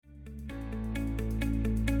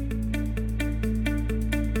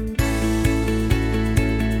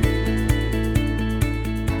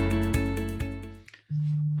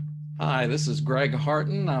Hi, this is Greg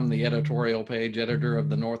Harton. I'm the editorial page editor of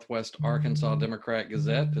the Northwest Arkansas Democrat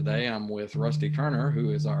Gazette. Today I'm with Rusty Turner,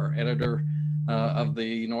 who is our editor of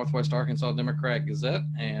the Northwest Arkansas Democrat Gazette,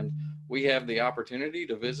 and we have the opportunity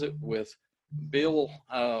to visit with Bill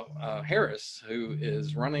Harris, who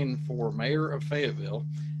is running for mayor of Fayetteville.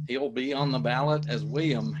 He'll be on the ballot as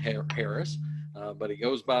William Harris, but he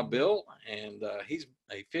goes by Bill, and he's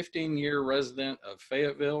a 15-year resident of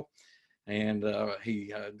Fayetteville. And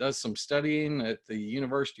he does some studying at the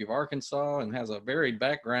University of Arkansas and has a varied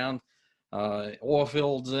background, oil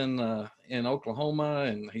fields in Oklahoma,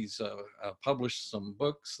 and he's published some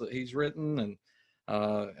books that he's written. And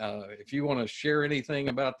if you want to share anything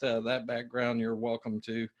about that background, you're welcome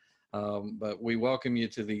to. But we welcome you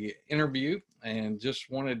to the interview, and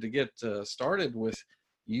just wanted to get started with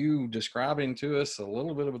you describing to us a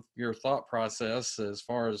little bit of your thought process as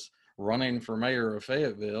far as running for mayor of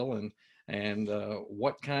Fayetteville, and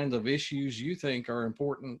what kinds of issues you think are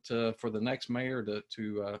important for the next mayor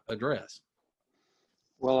to address.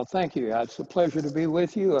 Well, thank you. It's a pleasure to be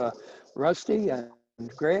with you, Rusty and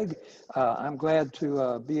Greg. I'm glad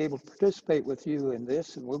to be able to participate with you in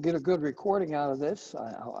this, and we'll get a good recording out of this,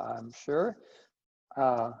 I'm sure.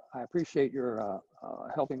 I appreciate your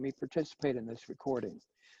helping me participate in this recording.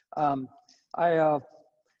 I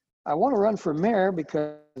want to run for mayor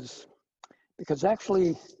because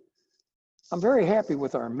actually, I'm very happy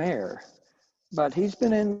with our mayor, but he's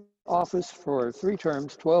been in office for 3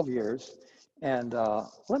 terms, 12 years. And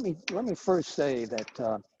let me first say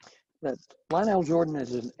that Lioneld Jordan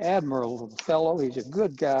is an admirable fellow. He's a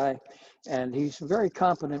good guy, and he's a very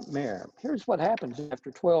competent mayor. Here's what happens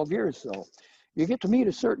after 12 years, though. You get to meet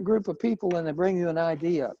a certain group of people, and they bring you an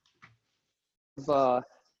idea of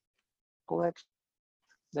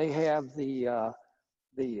they have the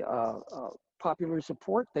popular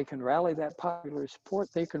support. They can rally that popular support.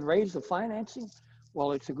 They can raise the financing.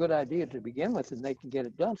 Well, it's a good idea to begin with, and they can get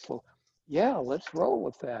it done. So yeah, let's roll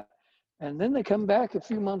with that. And then they come back a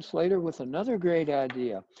few months later with another great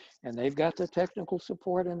idea, and they've got the technical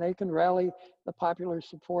support, and they can rally the popular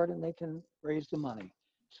support, and they can raise the money.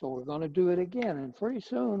 So we're going to do it again. And pretty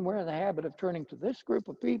soon we're in the habit of turning to this group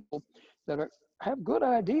of people that have good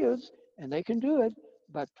ideas, and they can do it,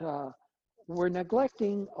 but we're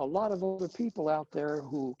neglecting a lot of other people out there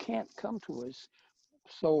who can't come to us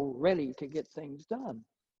so ready to get things done.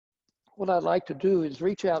 What I'd like to do is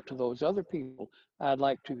reach out to those other people. I'd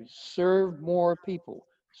like to serve more people,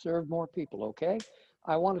 okay?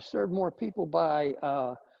 I want to serve more people by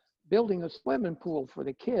building a swimming pool for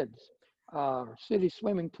the kids. City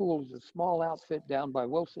swimming pool is a small outfit down by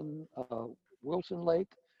Wilson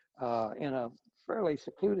Lake in a fairly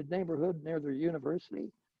secluded neighborhood near their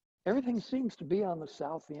university. Everything seems to be on the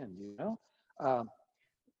south end, you know.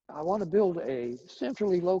 I want to build a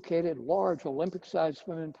centrally located, large Olympic-sized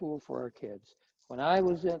swimming pool for our kids. When I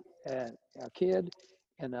was a kid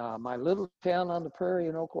in my little town on the prairie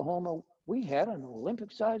in Oklahoma, we had an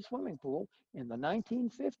Olympic-sized swimming pool in the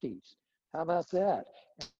 1950s. How about that?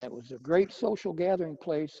 It was a great social gathering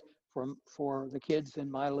place for the kids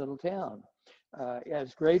in my little town.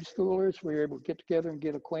 As grade schoolers, we were able to get together and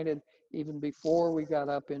get acquainted even before we got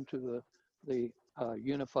up into the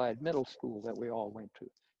unified middle school that we all went to.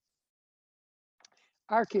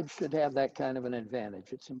 Our kids should have that kind of an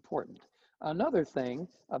advantage. It's important. Another thing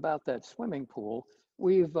about that swimming pool,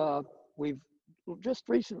 we've just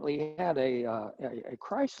recently had a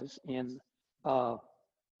crisis in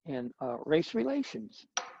race relations.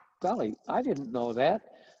 Golly, I didn't know that.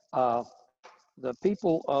 The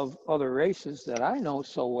people of other races that I know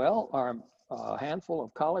so well are a handful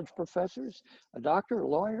of college professors, a doctor, a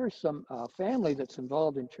lawyer, some family that's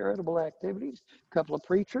involved in charitable activities, a couple of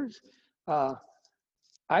preachers.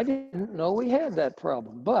 I didn't know we had that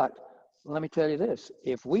problem, but let me tell you this,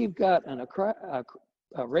 if we've got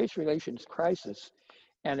a race relations crisis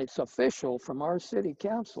and it's official from our city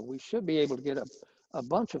council, we should be able to get a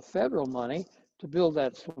bunch of federal money to build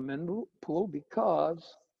that swimming pool,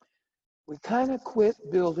 because we kind of quit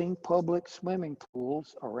building public swimming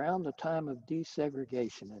pools around the time of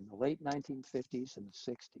desegregation in the late 1950s and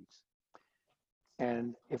the 60s.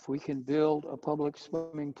 And if we can build a public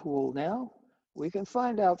swimming pool now, we can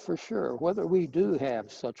find out for sure whether we do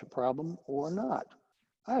have such a problem or not.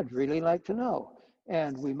 I'd really like to know.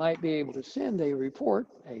 And we might be able to send a report,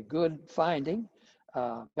 a good finding,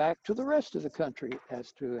 back to the rest of the country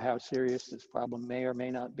as to how serious this problem may or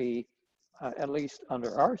may not be, at least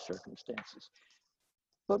under our circumstances.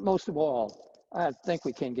 But most of all, I think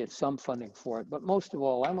we can get some funding for it, but most of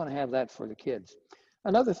all, I want to have that for the kids.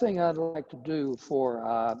 Another thing I'd like to do for,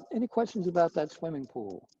 any questions about that swimming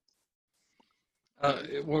pool?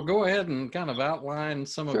 Well, go ahead and kind of outline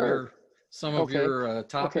Sure. some of Okay. your Okay.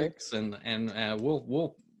 topics, and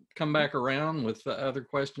we'll come back around with other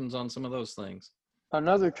questions on some of those things.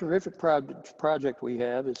 Another terrific project we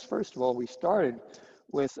have is, first of all, we started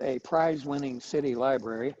with a prize-winning city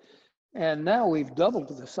library, and now we've doubled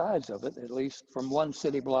the size of it, at least from one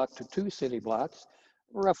city block to two city blocks,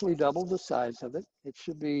 roughly doubled the size of it. It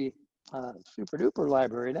should be a super duper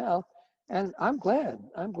library now, and I'm glad.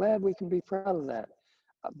 I'm glad we can be proud of that.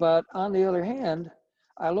 But on the other hand,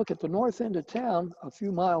 I look at the north end of town a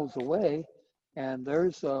few miles away, and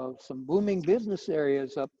there's some booming business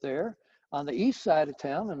areas up there. On the east side of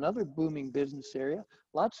town, another booming business area,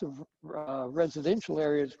 lots of residential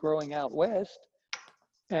areas growing out west.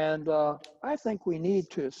 And I think we need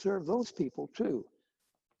to serve those people too.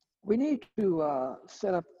 We need to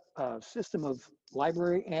set up a system of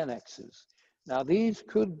library annexes. Now, these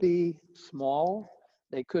could be small,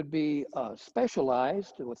 they could be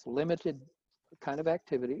specialized with limited kind of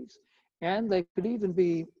activities, and they could even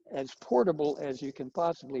be as portable as you can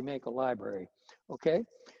possibly make a library. Okay,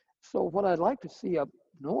 so what I'd like to see up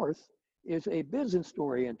north is a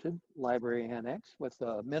business-oriented library annex with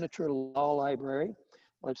a miniature law library.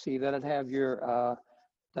 Let's see, that'd have your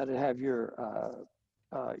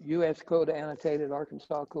U.S. code annotated,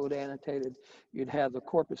 Arkansas code annotated. You'd have the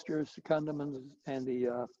corpus juris secundum and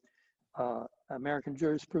the American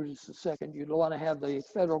jurisprudence the second. You'd want to have the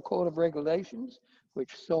federal code of regulations,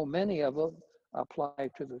 which so many of them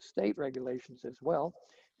apply to the state regulations as well.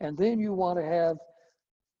 And then you want to have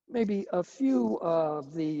maybe a few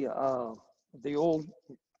of the old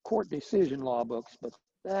court decision law books, but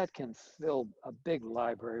that can fill a big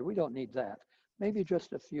library. We don't need that. Maybe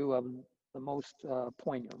just a few of them, the most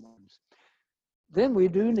poignant ones. Then we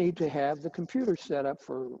do need to have the computer set up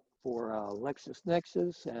for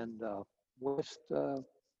LexisNexis and West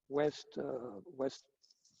West West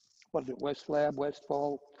what is it, Westlab,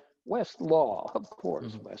 Westfall, Westlaw, of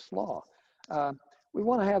course, Mhm. Westlaw. Uh, we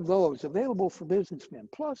want to have those available for businessmen,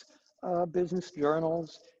 plus business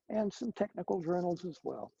journals and some technical journals as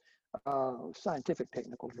well, scientific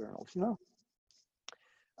technical journals. You know,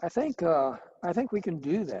 I think we can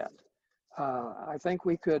do that. I think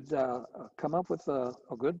we could come up with a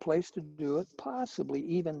good place to do it, possibly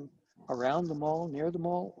even around the mall, near the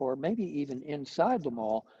mall, or maybe even inside the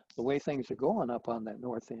mall, the way things are going up on that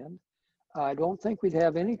north end. I don't think we'd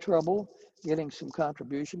have any trouble getting some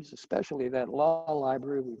contributions, especially that law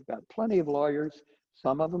library. We've got plenty of lawyers,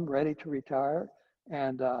 some of them ready to retire,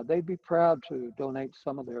 and they'd be proud to donate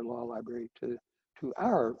some of their law library to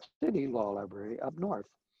our city law library up north.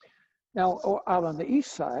 Now, out on the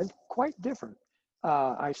east side, quite different.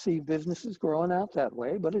 I see businesses growing out that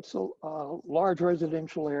way, but it's a large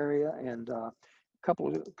residential area and a couple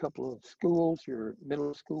of schools, your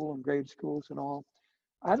middle school and grade schools and all.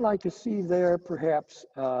 I'd like to see there perhaps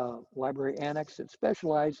a library annex that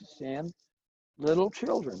specializes in little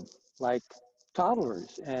children, like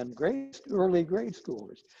toddlers and early grade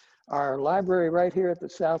schoolers. Our library right here at the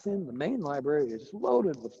south end, the main library, is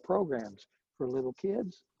loaded with programs for little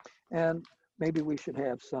kids. And maybe we should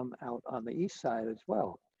have some out on the east side as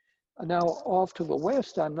well. Now, off to the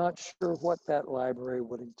west, I'm not sure what that library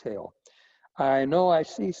would entail. I know I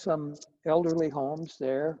see some elderly homes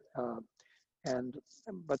there, and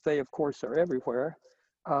but they, of course, are everywhere.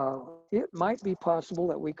 Uh, it might be possible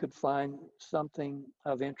that we could find something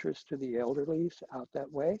of interest to the elderlies out that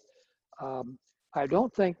way. Um, I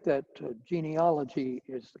don't think that genealogy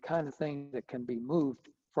is the kind of thing that can be moved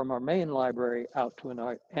from our main library out to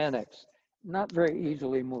an annex. Not very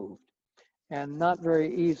easily moved, and not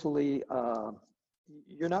very easily,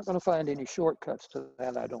 you're not going to find any shortcuts to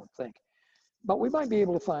that, I don't think. But we might be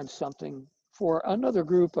able to find something for another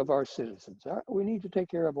group of our citizens. We need to take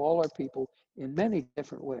care of all our people in many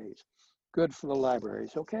different ways. Good for the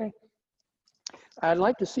libraries, okay? I'd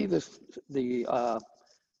like to see the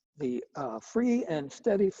free and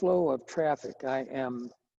steady flow of traffic. I am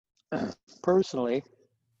personally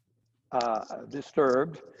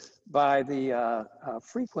disturbed by the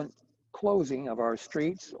frequent closing of our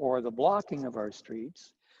streets or the blocking of our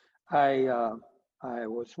streets. I, uh, I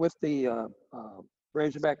was with the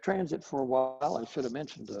Razorback Transit for a while. I should have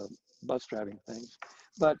mentioned bus driving things,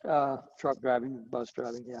 but truck driving, bus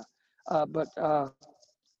driving, yeah. But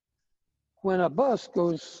when a bus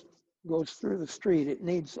goes through the street, it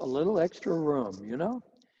needs a little extra room, you know?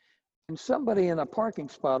 When somebody in a parking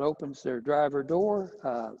spot opens their driver door,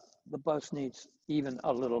 the bus needs even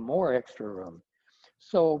a little more extra room.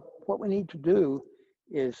 So what we need to do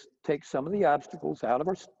is take some of the obstacles out of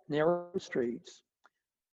our narrow streets.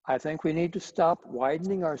 I think we need to stop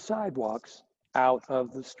widening our sidewalks out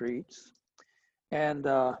of the streets. and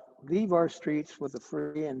leave our streets with a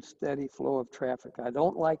free and steady flow of traffic. I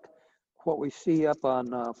don't like what we see up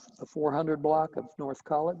on the 400 block of North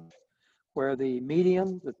College, where the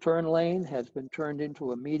median, the turn lane, has been turned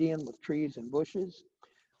into a median with trees and bushes.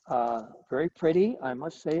 Very pretty, I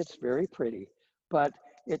must say it's very pretty, but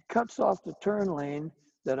it cuts off the turn lane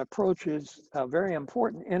that approaches a very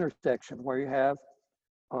important intersection where you have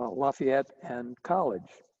Lafayette and College.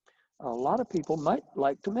 A lot of people might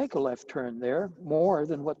like to make a left turn there more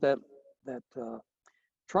than what that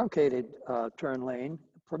truncated turn lane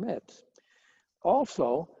permits.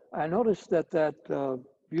 Also, I noticed that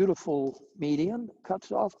beautiful median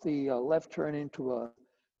cuts off the left turn into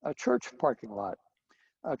a church parking lot,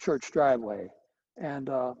 a church driveway, and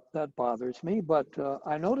that bothers me. But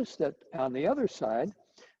I noticed that on the other side,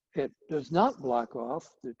 it does not block off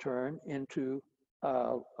the turn into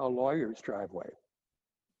a lawyer's driveway.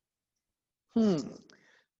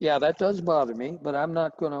 Yeah, that does bother me, but I'm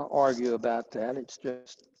not going to argue about that. It's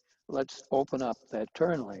just, let's open up that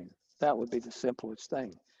turn lane. That would be the simplest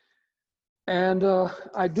thing. And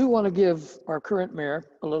I do want to give our current mayor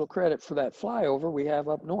a little credit for that flyover we have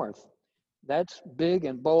up north. That's big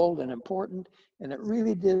and bold and important, and it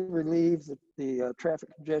really did relieve the traffic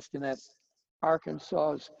congestion at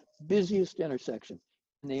Arkansas's busiest intersection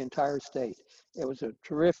in the entire state. It was a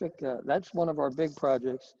terrific, that's one of our big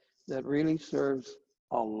projects that really serves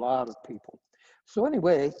a lot of people. So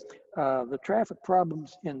anyway, the traffic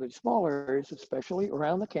problems in the smaller areas, especially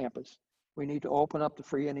around the campus, we need to open up the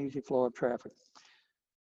free and easy flow of traffic.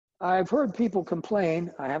 I've heard people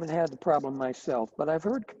complain, I haven't had the problem myself, but I've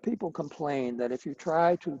heard people complain that if you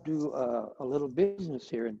try to do a little business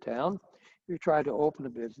here in town, if you try to open a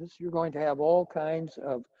business, you're going to have all kinds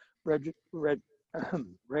of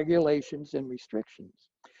regulations and restrictions.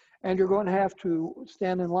 And you're going to have to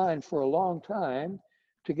stand in line for a long time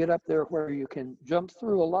to get up there where you can jump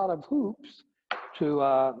through a lot of hoops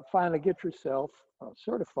to finally get yourself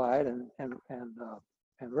certified and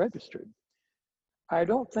registered. I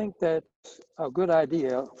don't think that's a good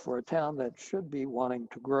idea for a town that should be wanting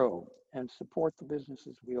to grow and support the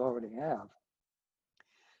businesses we already have.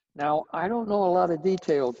 Now, I don't know a lot of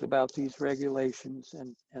details about these regulations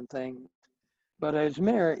and things, but as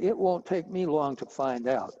mayor, it won't take me long to find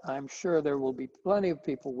out. I'm sure there will be plenty of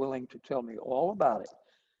people willing to tell me all about it,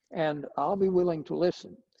 and I'll be willing to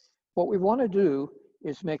listen. What we want to do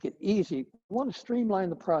is make it easy. We want to streamline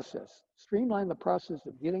the process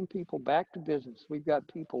of getting people back to business. We've got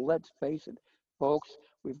people, let's face it, folks,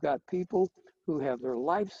 we've got people who have their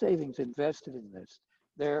life savings invested in this.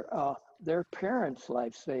 Their parents'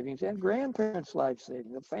 life savings and grandparents' life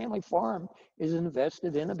savings. The family farm is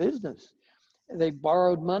invested in a business. They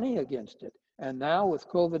borrowed money against it. And now with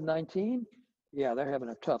COVID-19, yeah, they're having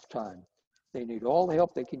a tough time. They need all the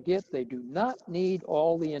help they can get. They do not need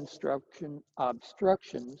all the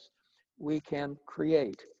obstructions we can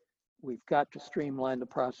create. We've got to streamline the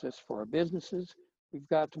process for our businesses. We've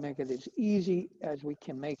got to make it as easy as we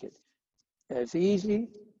can make it. As easy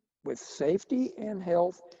with safety and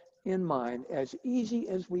health in mind, as easy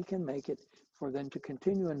as we can make it for them to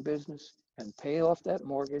continue in business and pay off that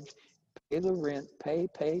mortgage, pay the rent, pay,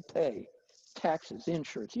 taxes,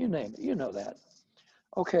 insurance, you name it, you know that.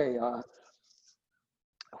 Okay,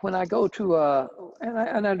 when I go to,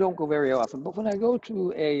 and I don't go very often, but when I go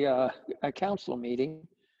to a council meeting,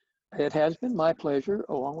 it has been my pleasure,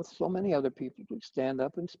 along with so many other people, to stand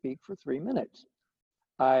up and speak for 3 minutes.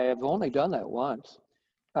 I have only done that once,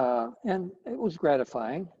 and it was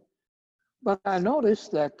gratifying. But I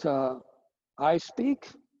noticed that I speak,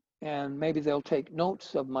 and maybe they'll take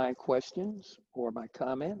notes of my questions or my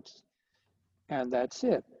comments, and that's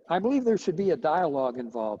it. I believe there should be a dialogue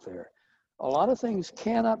involved there. A lot of things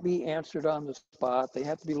cannot be answered on the spot. They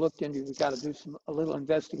have to be looked into. We've got to do a little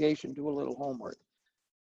investigation, do a little homework.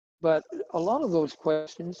 But a lot of those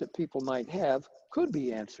questions that people might have could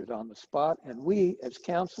be answered on the spot. And we, as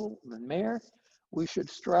council and mayor, we should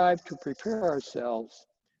strive to prepare ourselves.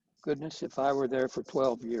 Goodness, if I were there for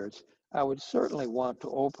 12 years, I would certainly want to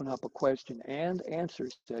open up a question and answer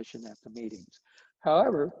session at the meetings.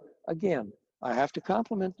 However, again, I have to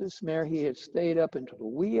compliment this mayor. He has stayed up into the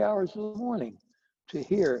wee hours of the morning to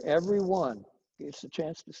hear everyone gets a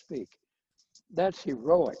chance to speak. That's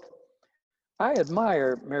heroic. I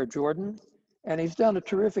admire Mayor Jordan, and he's done a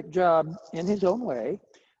terrific job in his own way.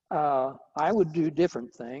 I would do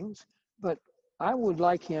different things, but I would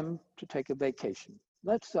like him to take a vacation.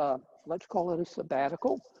 Let's call it a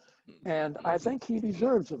sabbatical, and I think he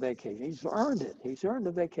deserves a vacation. He's earned it. He's earned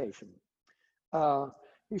a vacation.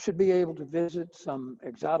 He should be able to visit some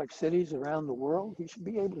exotic cities around the world. He should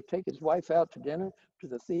be able to take his wife out to dinner, to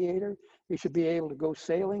the theater. He should be able to go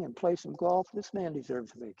sailing and play some golf. This man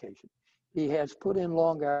deserves a vacation. He has put in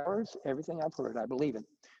long hours. Everything I've heard, I believe it.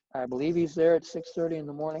 I believe he's there at 6:30 in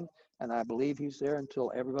the morning, and I believe he's there until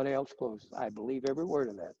everybody else closes. I believe every word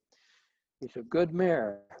of that. He's a good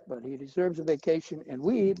mayor, but he deserves a vacation, and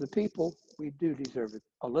we, the people, we do deserve it.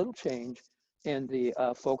 A little change in the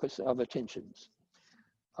focus of attentions.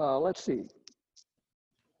 Let's see.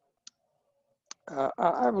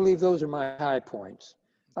 I believe those are my high points.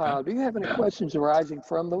 Okay. Do you have any questions arising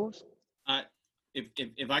from those?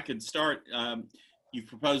 If I could start, you've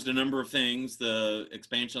proposed a number of things: the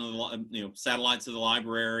expansion of the satellites of the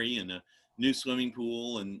library and a new swimming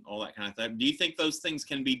pool and all that kind of stuff. Do you think those things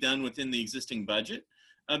can be done within the existing budget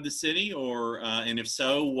of the city, or and if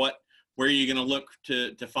so, where are you going to look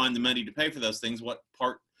to find the money to pay for those things?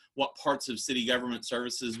 What parts of city government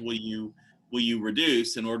services will you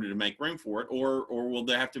reduce in order to make room for it, or will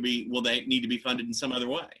they need to be funded in some other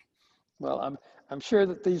way? Well, I'm sure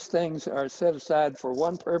that these things are set aside for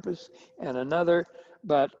one purpose and another,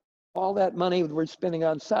 but all that money we're spending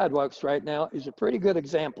on sidewalks right now is a pretty good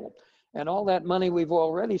example. And all that money we've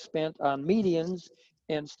already spent on medians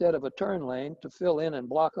instead of a turn lane to fill in and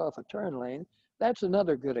block off a turn lane, that's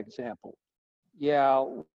another good example. Yeah,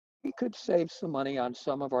 we could save some money on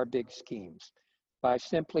some of our big schemes by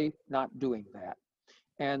simply not doing that.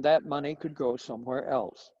 And that money could go somewhere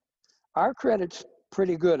else. Our credit's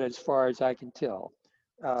pretty good as far as I can tell.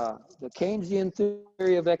 The Keynesian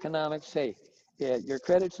theory of economics, hey, yeah, your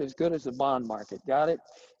credit's as good as the bond market, got it?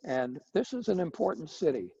 And this is an important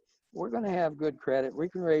city. We're going to have good credit, we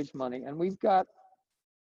can raise money, and we've got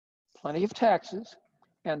plenty of taxes.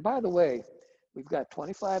 And by the way, we've got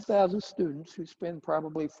 25,000 students who spend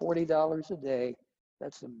probably $40 a day.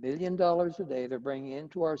 That's $1 million a day they're bringing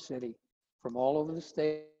into our city from all over the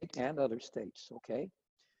state and other states, okay?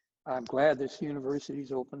 I'm glad this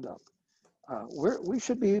university's opened up. We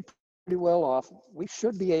should be pretty well off. We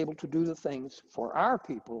should be able to do the things for our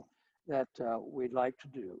people that we'd like to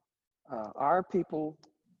do. Our people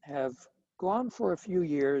have gone for a few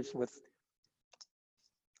years with,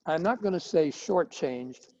 I'm not going to say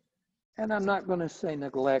shortchanged, and I'm not going to say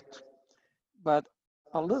neglect, but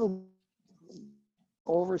a little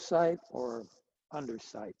oversight or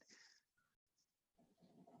undersight.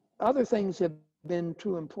 Other things have been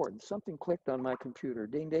too important. Something clicked on my computer.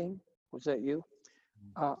 Ding, ding. Was that you?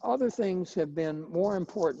 Other things have been more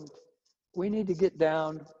important. We need to get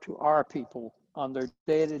down to our people on their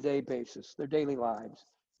day-to-day basis, their daily lives.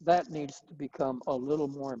 That needs to become a little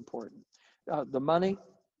more important. The money,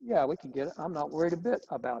 yeah, we can get it. I'm not worried a bit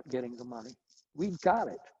about getting the money. We've got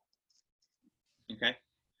it. Okay.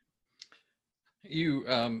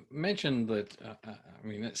 You mentioned that. I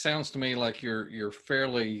mean, it sounds to me like you're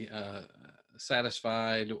fairly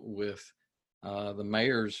satisfied with the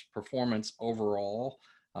mayor's performance overall,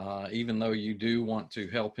 even though you do want to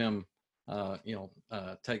help him,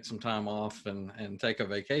 take some time off and take a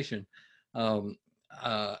vacation.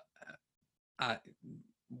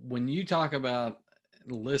 When you talk about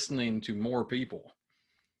listening to more people,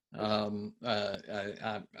 I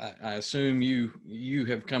assume you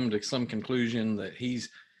have come to some conclusion that he's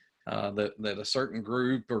that a certain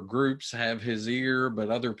group or groups have his ear, but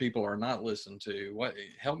other people are not listened to.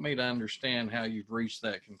 Help me to understand how you've reached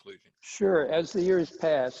that conclusion. Sure. As the years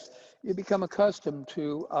pass, you become accustomed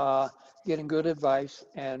to getting good advice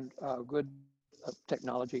and good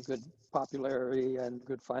technology, good popularity, and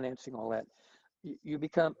good financing, all that. You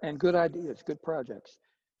become, and good ideas, good projects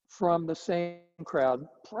from the same crowd,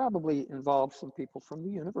 probably involves some people from the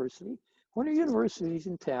university. When a university's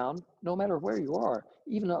in town, no matter where you are,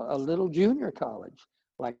 even a little junior college,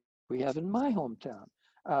 like we have in my hometown,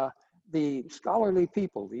 the scholarly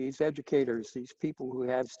people, these educators, these people who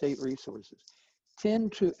have state resources,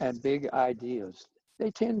 tend to, and big ideas,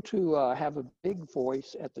 they tend to have a big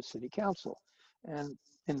voice at the city council. And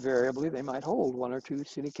invariably, they might hold 1 or 2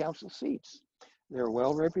 city council seats. They're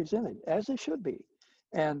well represented, as they should be.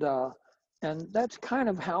 And that's kind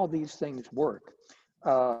of how these things work.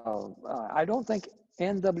 I don't think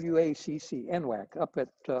NWACC, up at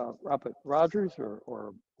Rogers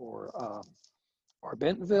or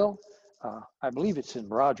Bentonville, I believe it's in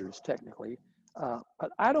Rogers technically,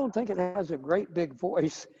 but I don't think it has a great big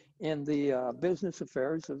voice in the business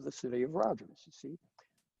affairs of the city of Rogers. You see,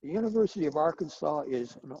 the University of Arkansas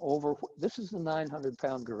is this is the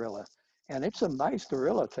 900-pound gorilla, and it's a nice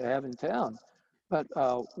gorilla to have in town. But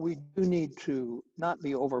we do need to not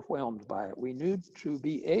be overwhelmed by it. We need to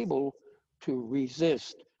be able to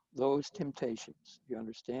resist those temptations, you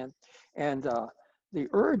understand? And the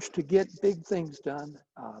urge to get big things done,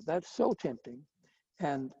 that's so tempting.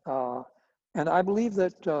 And I believe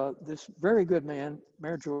that this very good man,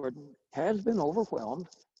 Mayor Jordan, has been overwhelmed,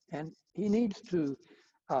 and he needs to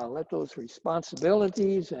let those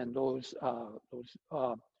responsibilities and those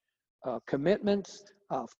commitments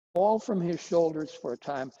fall from his shoulders for a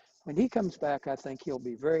time. When he comes back, I think he'll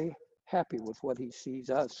be very happy with what he sees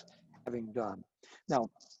us having done. Now,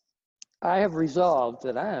 I have resolved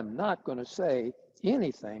that I am not going to say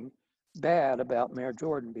anything bad about Mayor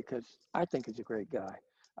Jordan because I think he's a great guy.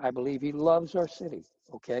 I believe he loves our city,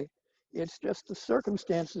 okay? It's just the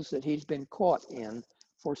circumstances that he's been caught in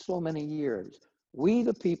for so many years. We,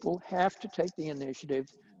 the people, have to take the initiative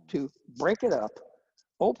to break it up,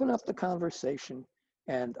 open up the conversation,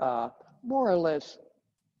 and more or less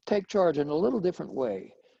take charge in a little different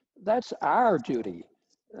way. That's our duty.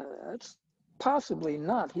 That's possibly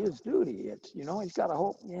not his duty. It's, you know, he's got a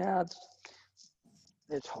hope. Yeah,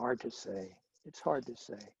 it's hard to say. It's hard to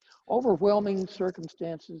say. Overwhelming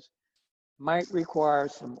circumstances might require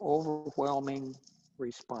some overwhelming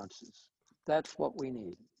responses. That's what we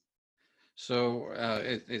need. So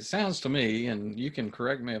it sounds to me, and you can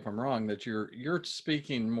correct me if I'm wrong, that you're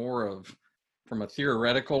speaking more of from a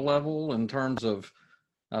theoretical level in terms of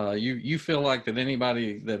you feel like that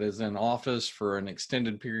anybody that is in office for an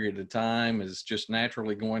extended period of time is just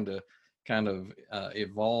naturally going to kind of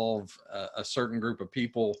evolve a certain group of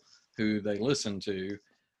people who they listen to,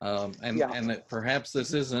 and that perhaps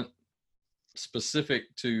this isn't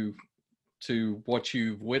specific to what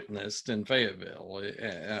you've witnessed in Fayetteville,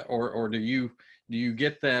 or do you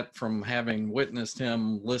get that from having witnessed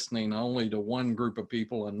him listening only to one group of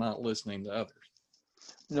people and not listening to others?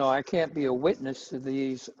 No, I can't be a witness to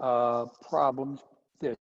these problems,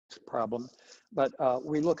 this problem, but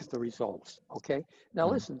we look at the results. Okay. Now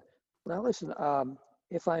listen.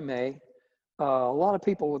 If I may, a lot of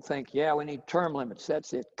people would think, yeah, we need term limits.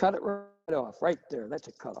 That's it. Cut it right off, right there. That's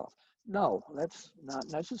a cutoff. No, that's not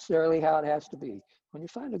necessarily how it has to be. When you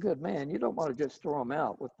find a good man, you don't want to just throw him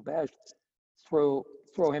out with the bath, throw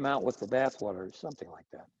him out with the bathwater or something like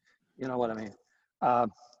that. You know what I mean?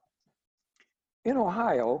 In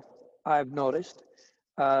Ohio, I've noticed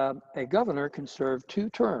a governor can serve 2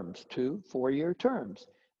 terms, 2 4-year terms.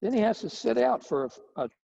 Then he has to sit out for a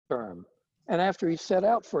term. And after he's set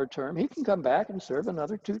out for a term, he can come back and serve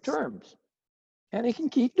another 2 terms. And he can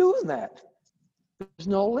keep doing that. There's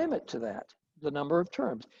no limit to that, the number of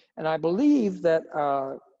terms. And I believe that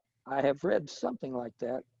I have read something like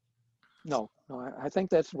that. No, I think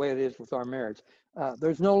that's the way it is with our mayors.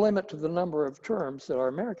 There's no limit to the number of terms that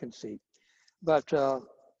our mayor can seat. But a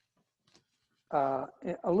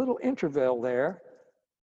little interval there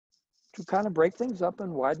to kind of break things up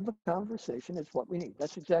and widen the conversation is what we need.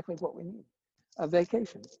 That's exactly what we need. A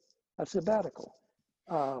vacation, a sabbatical.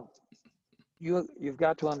 You've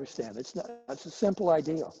got to understand. It's a simple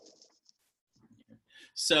idea.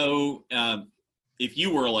 So, if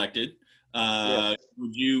you were elected, Yes.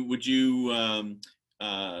 would you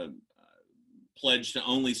pledge to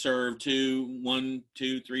only serve 1,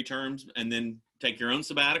 2, 3 terms and then take your own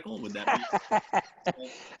sabbatical? Would that be?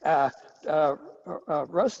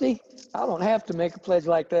 Rusty, I don't have to make a pledge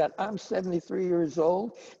like that. I'm 73 years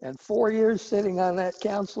old and 4 years sitting on that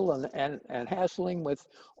council and hassling with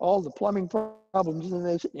all the plumbing problems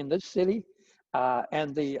in this city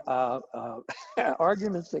and the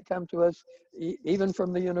arguments that come to us even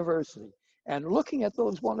from the university, and looking at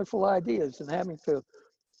those wonderful ideas and having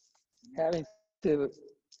to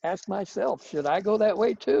ask myself, should I go that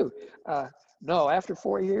way too? No, after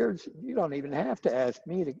 4 years, you don't even have to ask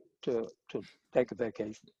me to take a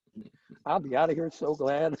vacation. I'll be out of here so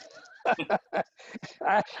glad.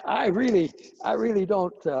 I really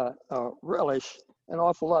don't relish an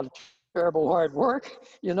awful lot of terrible hard work,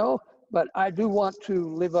 you know, but I do want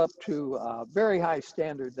to live up to a very high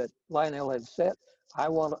standard that Lionel has set. I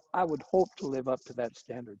would hope to live up to that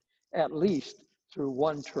standard, at least through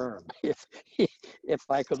 1 term, if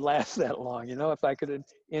I could last that long, you know, if I could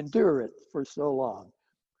endure it for so long.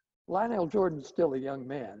 Lionel Jordan's still a young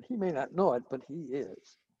man. He may not know it, but he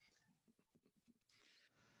is.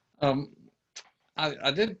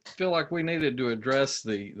 I did feel like we needed to address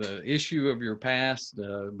the issue of your past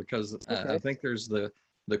because Okay. I think there's the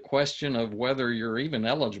question of whether you're even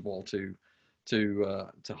eligible to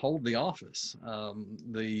hold the office.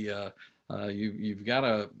 You've got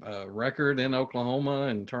a record in Oklahoma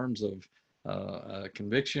in terms of a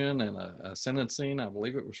conviction and a sentencing. I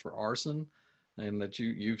believe it was for arson, and that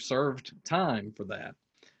you've served time for that.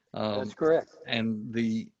 That's correct. And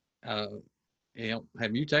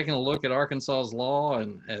have you taken a look at Arkansas's law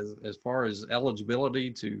and as far as eligibility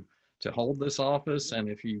to to hold this office? And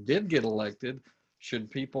if you did get elected,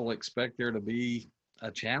 should people expect there to be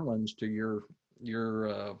a challenge to your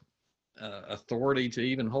authority to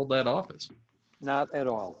even hold that office? Not at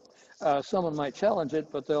all. Someone might challenge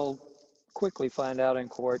it, but they'll quickly find out in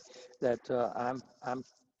court that I'm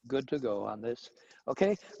good to go on this.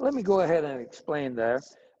 Okay, let me go ahead and explain there.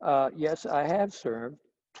 Yes, I have served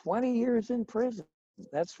 20 years in prison.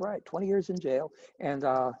 That's right, 20 years in jail, and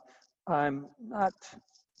I'm not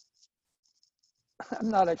I'm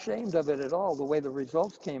not ashamed of it at all. The way the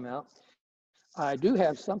results came out, I do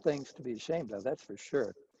have some things to be ashamed of. That's for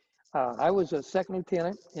sure. I was a second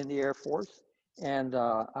lieutenant in the Air Force, and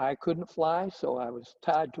I couldn't fly, so I was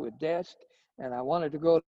tied to a desk, and I wanted to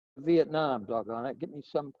go to Vietnam, doggone it, get me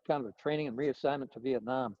some kind of a training and reassignment to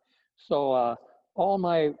Vietnam. So all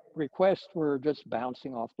my requests were just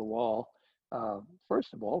bouncing off the wall.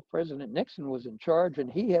 First of all, President Nixon was in charge, and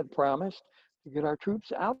he had promised to get our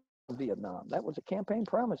troops out of Vietnam. That was a campaign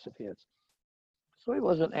promise of his. So he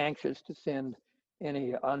wasn't anxious to send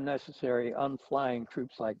any unnecessary, unflying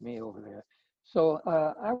troops like me over there. So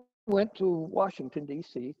I went to Washington,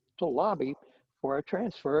 D.C. to lobby for a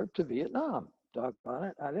transfer to Vietnam. Doggone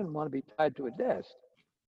it, I didn't want to be tied to a desk.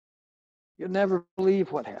 You'll never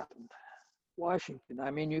believe what happened. Washington,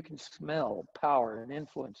 I mean, you can smell power and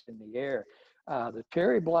influence in the air. The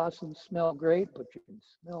cherry blossoms smell great, but you can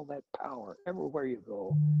smell that power everywhere you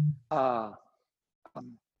go. Uh,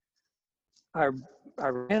 um, I, I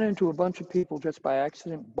ran into a bunch of people just by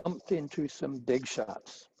accident, bumped into some big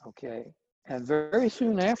shots, okay? And very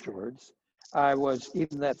soon afterwards, I was,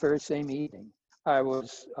 even that very same evening, I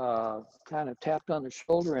was kind of tapped on the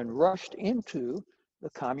shoulder and rushed into the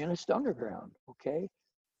communist underground, okay?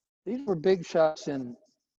 These were big shots in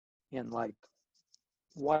like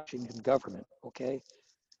Washington government, okay?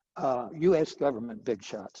 US government big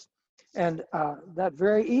shots. And that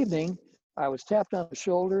very evening, I was tapped on the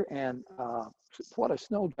shoulder, and what a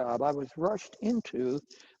snow job. I was rushed into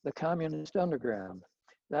the communist underground.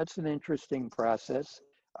 That's an interesting process.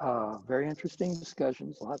 Very interesting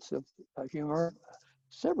discussions, lots of humor,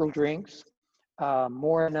 several drinks,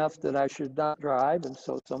 more enough that I should not drive. And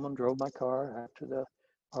so someone drove my car out to the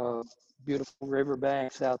beautiful river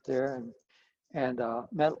banks out there, and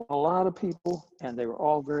met a lot of people, and they were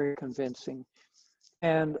all very convincing.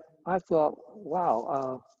 And I thought,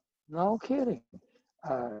 wow, no kidding.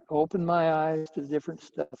 Opened my eyes to different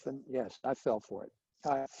stuff, and yes, I fell for it.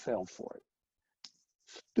 I fell for it.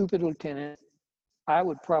 Stupid lieutenant. I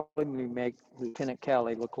would probably make Lieutenant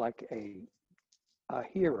Calley look like a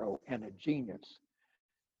hero and a genius,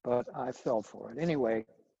 but I fell for it. Anyway,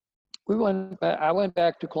 I went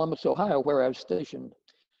back to Columbus, Ohio, where I was stationed.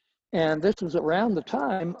 And this was around the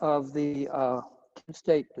time of the Kent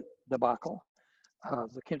State debacle,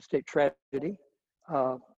 the Kent State tragedy.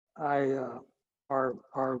 I,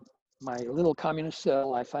 my little communist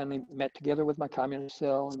cell, I finally met together with my communist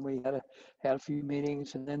cell, and we had a few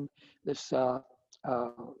meetings. And then this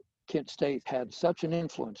Kent State had such an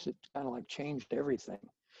influence, it kind of like changed everything.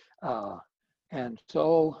 And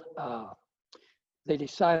so they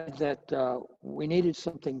decided that we needed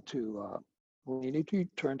something we needed to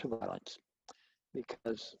turn to violence,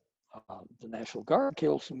 because the National Guard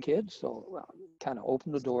killed some kids, so kind of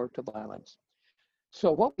opened the door to violence.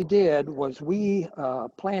 So what we did was we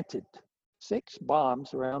planted 6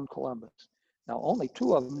 bombs around Columbus. Now only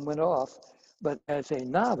 2 of them went off, but as a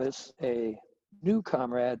novice, a new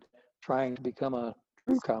comrade trying to become a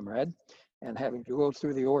true comrade and having to go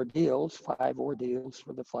through the ordeals, 5 ordeals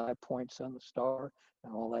for the 5 points on the star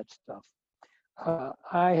and all that stuff.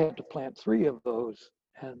 I had to plant 3 of those,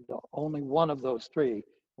 and only 1 of those 3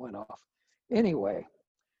 went off. Anyway,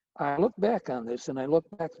 I look back on this, and I look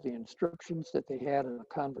back at the instructions that they had and the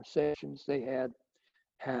conversations they had,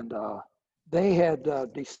 and they had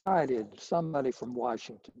decided, somebody from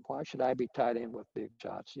Washington, why should I be tied in with big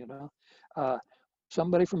shots, you know?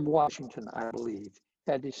 Somebody from Washington, I believe,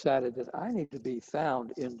 had decided that I need to be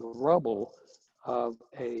found in the rubble of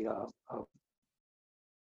a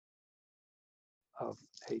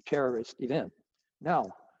terrorist event. Now,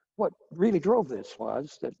 what really drove this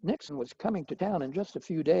was that Nixon was coming to town in just a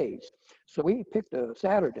few days. So we picked a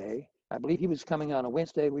Saturday. I believe he was coming on a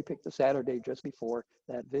Wednesday. We picked a Saturday just before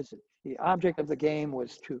that visit. The object of the game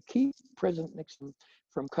was to keep President Nixon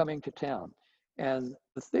from coming to town. And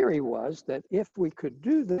the theory was that if we could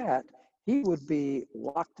do that, he would be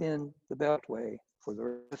locked in the Beltway for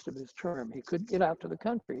the rest of his term. He couldn't get out to the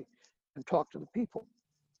country and talk to the people.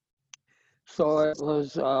 So it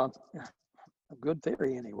was a good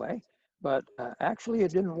theory anyway, but actually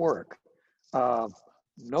it didn't work.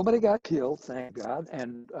 Nobody got killed, thank God.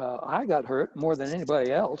 And I got hurt more than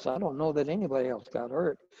anybody else. I don't know that anybody else got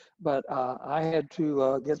hurt, but I had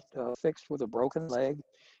to get fixed with a broken leg,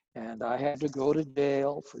 and I had to go to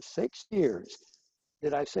jail for 6 years.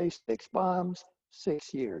 Did I say 6 bombs?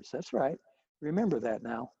 6 years. That's right. Remember that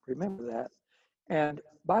now. Remember that. And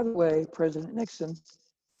by the way, President Nixon,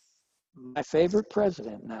 my favorite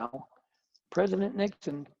president now, President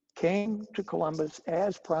Nixon came to Columbus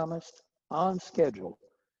as promised, on schedule,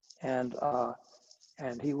 and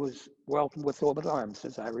he was welcomed with open arms,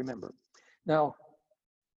 as I remember. Now,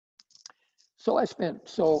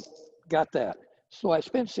 got that. So I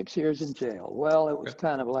spent 6 years in jail. Well, it was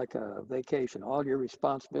kind of like a vacation. All your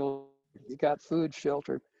responsibility, you got food,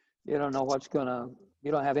 shelter. You don't know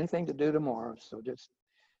you don't have anything to do tomorrow. So just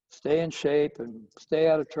stay in shape and stay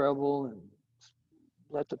out of trouble and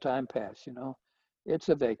let the time pass, It's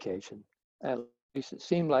a vacation. At least it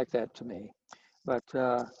seemed like that to me. But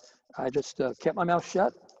I just kept my mouth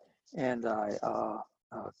shut, and I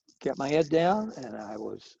kept my head down, and I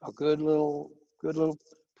was a good little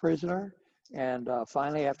prisoner. And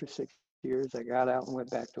finally, after 6 years, I got out and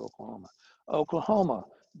went back to Oklahoma. Oklahoma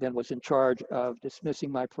then was in charge of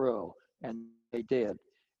dismissing my parole, and they did.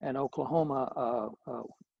 And Oklahoma's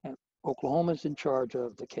in charge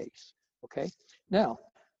of the case. Okay. Now,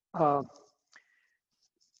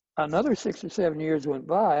 another 6 or 7 years went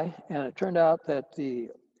by, and it turned out that the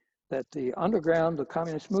underground, the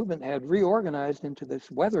communist movement, had reorganized into this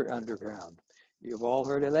weather underground. You've all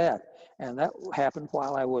heard of that. And that happened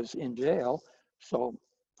while I was in jail. So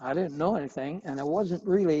I didn't know anything, and I wasn't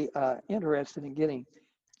really interested in getting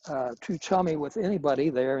too chummy with anybody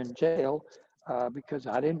there in jail because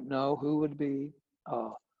I didn't know who would be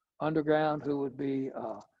underground, who would be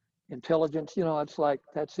intelligence. It's like,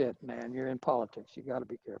 that's it, man. You're in politics. You got to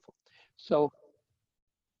be careful. So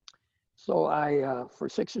I, for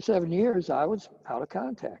 6 or 7 years, I was out of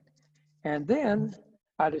contact. And then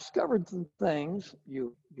I discovered some things.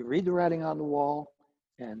 You read the writing on the wall,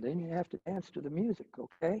 and then you have to dance to the music,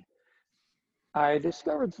 okay? I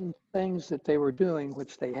discovered some things that they were doing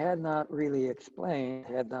which they had not really explained,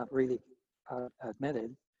 had not really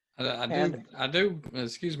admitted. I do.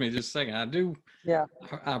 Excuse me, just a second. I do. Yeah.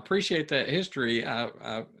 I appreciate that history.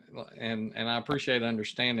 And I appreciate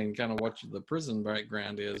understanding kind of what the prison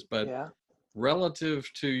background is. But yeah.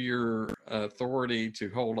 Relative to your authority to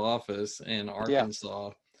hold office in Arkansas,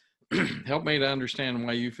 help me to understand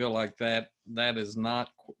why you feel like that is not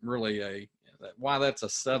really why that's a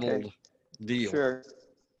settled deal. Sure.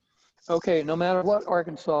 Okay. No matter what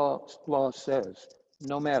Arkansas law says,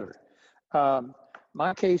 no matter.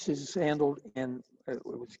 My case is handled it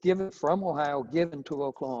was given from Ohio, given to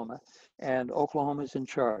Oklahoma, and Oklahoma's in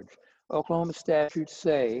charge. Oklahoma statutes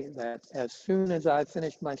say that as soon as I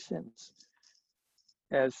finish my sentence,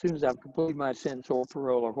 as soon as I've completed my sentence or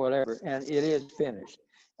parole or whatever, and it is finished,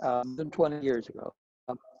 than 20 years ago,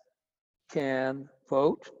 I can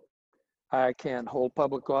vote, I can hold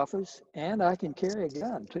public office, and I can carry a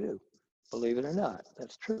gun too, believe it or not.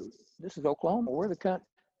 That's true. This is Oklahoma. We're the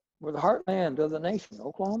heartland of the nation.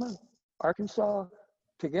 Oklahoma, Arkansas,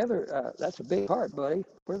 together, that's a big heart, buddy.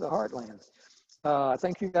 We're the heartland. I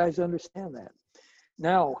think you guys understand that.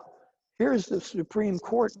 Now, here's the Supreme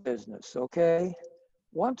Court business, okay?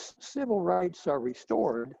 Once civil rights are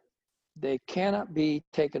restored, they cannot be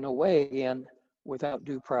taken away again without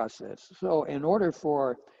due process. So in order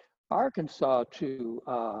for Arkansas to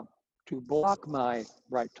block my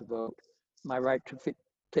right to vote, my right to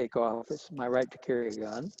take office, my right to carry a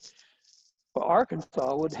gun,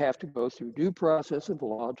 Arkansas would have to go through due process of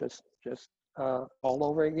law just all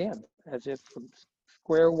over again, as if from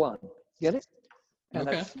square one. Get it? And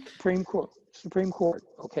that's Supreme Court,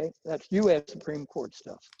 okay? That's U.S. Supreme Court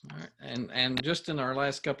stuff. All right. And just in our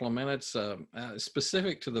last couple of minutes,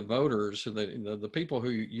 specific to the voters, the people who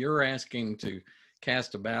you're asking to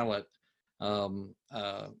cast a ballot,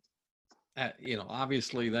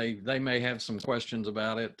 obviously they may have some questions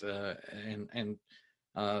about it, and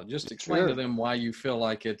just explain to them why you feel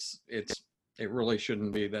like it really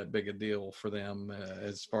shouldn't be that big a deal for them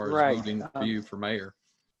as far as voting for you for mayor.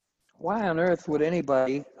 Why on earth would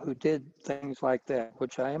anybody who did things like that,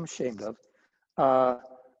 which I am ashamed of,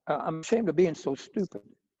 I'm ashamed of being so stupid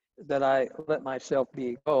that I let myself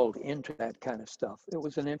be lulled into that kind of stuff. It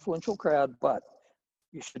was an influential crowd, but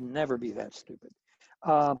you should never be that stupid.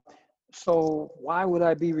 So why would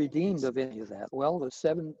I be redeemed of any of that? Well,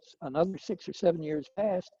 another 6 or 7 years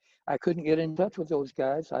passed. I couldn't get in touch with those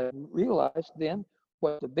guys. I realized then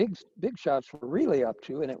what the big shots were really up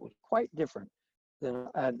to, and it was quite different than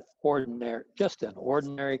just an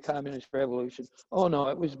ordinary communist revolution. Oh no,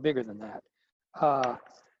 it was bigger than that. Uh,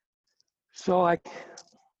 so I,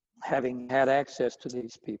 having had access to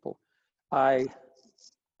these people, I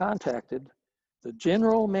contacted the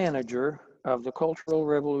general manager of the Cultural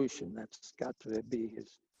Revolution. That's got to be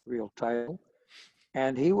his real title.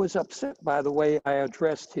 And he was upset by the way I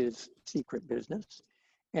addressed his secret business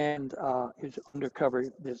and his undercover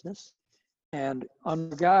business. And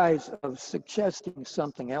under guise of suggesting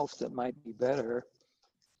something else that might be better,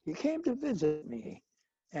 he came to visit me.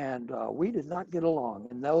 And we did not get along.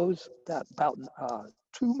 In that about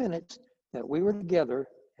 2 minutes that we were together,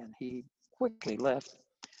 and he quickly left,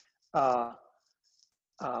 uh,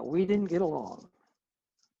 we didn't get along.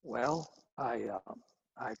 Well, I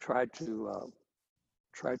tried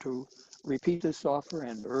to repeat this offer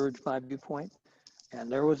and urge my viewpoint. And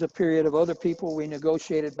there was a period of other people. We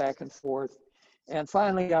negotiated back and forth. And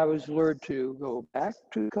finally, I was lured to go back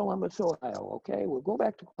to Columbus, Ohio. Okay, we'll go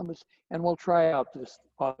back to Columbus and we'll try out this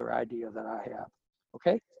other idea that I have.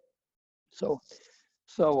 Okay, so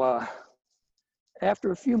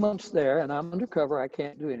after a few months there, and I'm undercover, I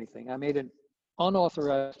can't do anything. I made an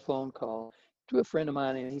unauthorized phone call to a friend of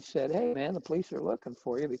mine, and he said, "Hey, man, the police are looking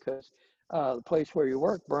for you because the place where you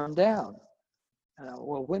work burned down."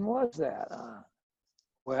 Well, when was that?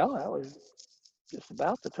 Well, that was just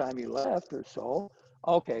about the time you left or so.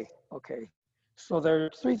 Okay. So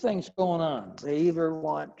there's three things going on. They either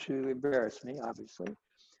want to embarrass me, obviously.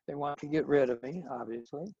 They want to get rid of me,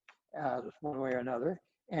 obviously, one way or another.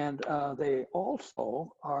 And they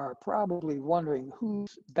also are probably wondering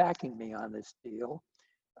who's backing me on this deal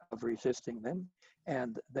of resisting them.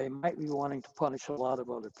 And they might be wanting to punish a lot of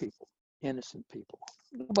other people, innocent people.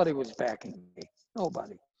 Nobody was backing me,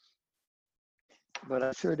 nobody. But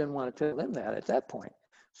I sure didn't want to tell them that at that point.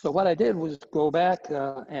 So what I did was go back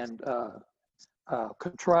and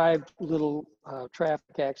contrived little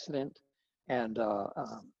traffic accident, and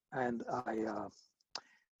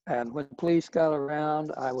and when the police got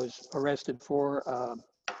around, I was arrested for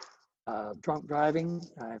drunk driving.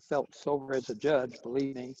 I felt sober as a judge,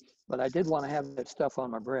 believe me, but I did want to have that stuff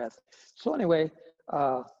on my breath. So anyway,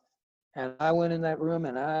 and I went in that room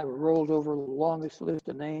and I rolled over the longest list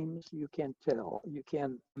of names you can tell, you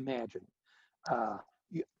can imagine. Uh,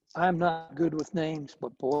 I'm not good with names,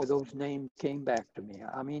 but boy, those names came back to me.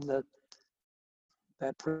 I mean,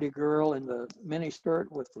 that pretty girl in the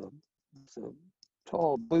miniskirt with the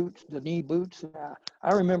tall boots, the knee boots.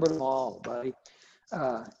 I remember them all, buddy.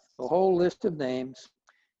 The whole list of names,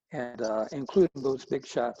 and including those big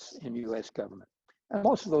shots in U.S. government. And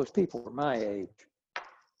most of those people were my age.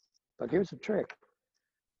 But here's the trick.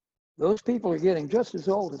 Those people are getting just as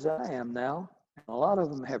old as I am now. And a lot of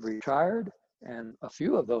them have retired, and a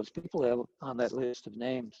few of those people have, on that list of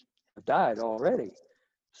names, have died already.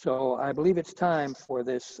 So I believe it's time for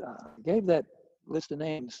this. Gave that list of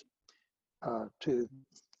names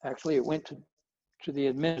actually it went to the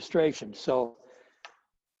administration. So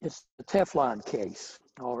it's the Teflon case,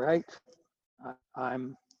 all right?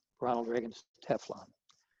 I'm Ronald Reagan's Teflon.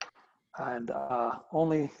 And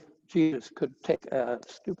only Jesus could take a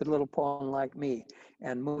stupid little pawn like me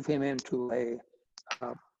and move him into a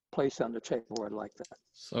place on the checkboard like that.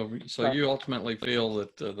 So you ultimately feel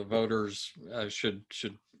that the voters should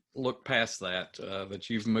look past that, that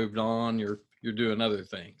you've moved on, you're doing other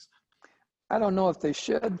things. I don't know if they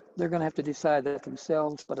should. They're going to have to decide that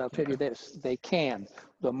themselves, but I'll tell you this, they can.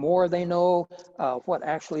 The more they know what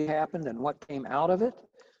actually happened and what came out of it.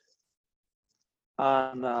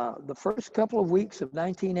 On the first couple of weeks of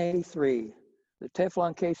 1983, the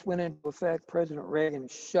Teflon case went into effect. President Reagan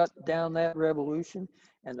shut down that revolution,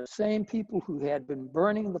 and the same people who had been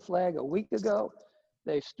burning the flag a week ago,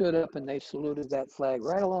 they stood up and they saluted that flag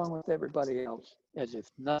right along with everybody else as if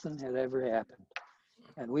nothing had ever happened.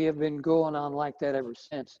 And we have been going on like that ever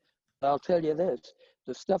since. But I'll tell you this,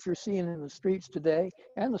 the stuff you're seeing in the streets today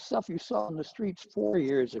and the stuff you saw in the streets 4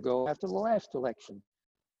 years ago after the last election,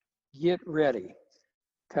 get ready,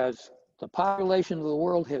 because the population of the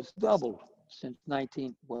world has doubled since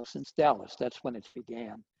since Dallas. That's when it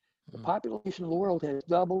began. The population of the world has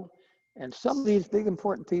doubled, and some of these big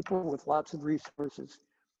important people with lots of resources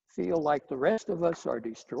feel like the rest of us are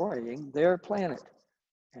destroying their planet,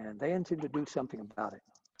 and they intend to do something about it.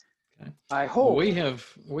 Okay. I hope. Well,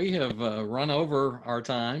 we have run over our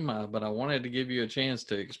time, but I wanted to give you a chance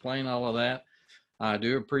to explain all of that. I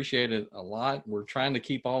do appreciate it a lot. We're trying to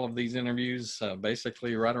keep all of these interviews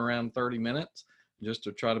basically right around 30 minutes, just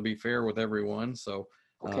to try to be fair with everyone. So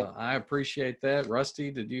okay. I appreciate that. Rusty,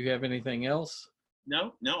 did you have anything else?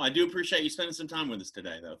 No, I do appreciate you spending some time with us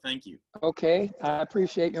today, though. Thank you. Okay, I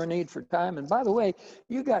appreciate your need for time. And by the way,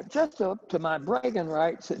 you got just up to my bragging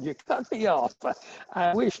rights and you cut me off.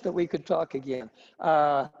 I wish that we could talk again.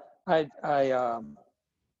 I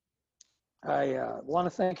want to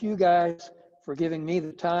thank you guys for giving me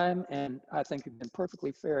the time, and I think you've been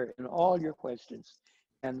perfectly fair in all your questions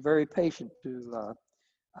and very patient to,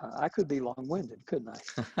 I could be long-winded, couldn't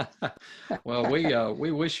I? Well,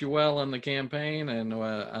 we wish you well in the campaign, and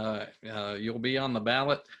you'll be on the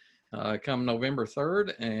ballot come November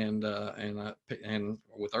 3rd, and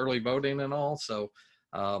with early voting and all. So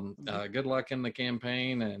good luck in the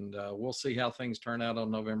campaign, and we'll see how things turn out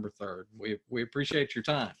on November 3rd. We appreciate your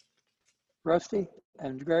time. Rusty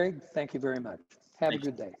and Greg, thank you very much. Have a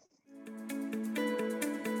good day.